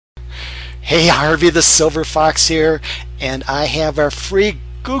Hey, Harvey the Silver Fox here, and I have our free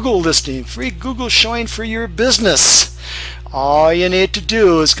Google listing, free Google showing for your business. All you need to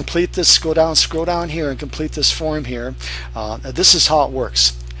do is complete this, scroll down here and complete this form here. This is how it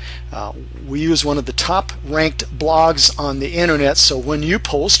works. We use one of the top ranked blogs on the internet, so when you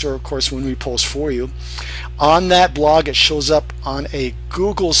post, or of course when we post for you, on that blog it shows up on a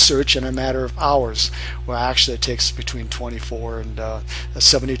Google search in a matter of hours. Well, actually it takes between 24 and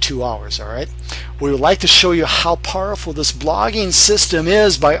 72 hours. Alright, we would like to show you how powerful this blogging system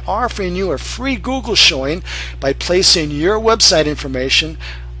is by offering you a free Google showing by placing your website information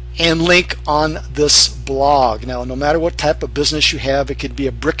and link on this blog. Now, no matter what type of business you have, it could be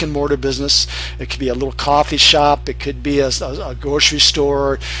a brick and mortar business, it could be a little coffee shop, it could be a grocery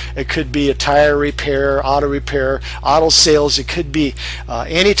store, it could be a tire repair, auto sales, it could be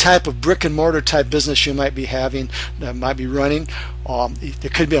any type of brick and mortar type business you might be having, might be running.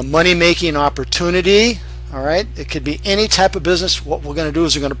 It could be a money-making opportunity. All right, it could be any type of business. What we're going to do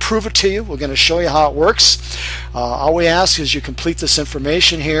is we're going to prove it to you. We're going to show you how it works. All we ask is you complete this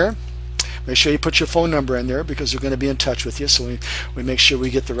information here. Make sure you put your phone number in there because we're going to be in touch with you, so we make sure we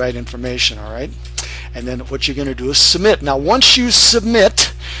get the right information. All right, and then what you're going to do is submit. Now, once you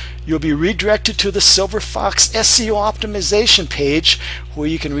submit, you'll be redirected to the Silver Fox SEO optimization page where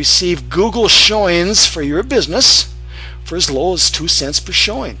you can receive Google showings for your business for as low as 2 cents per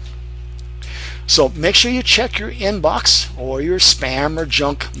showing. So make sure you check your inbox or your spam or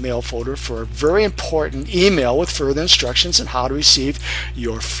junk mail folder for a very important email with further instructions on how to receive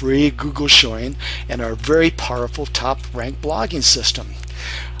your free Google showing and our very powerful top-ranked blogging system.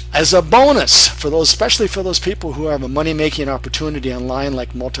 As a bonus, for those, especially for those people who have a money-making opportunity online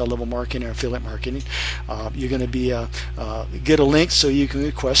like multi-level marketing or affiliate marketing, you're going to be get a link so you can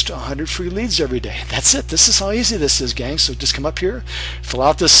request 100 free leads every day. That's it. This is how easy this is, gang. So just come up here, fill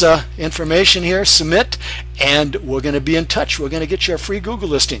out this information here, submit, and we're going to be in touch. We're going to get you a free Google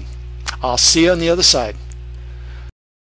listing. I'll see you on the other side.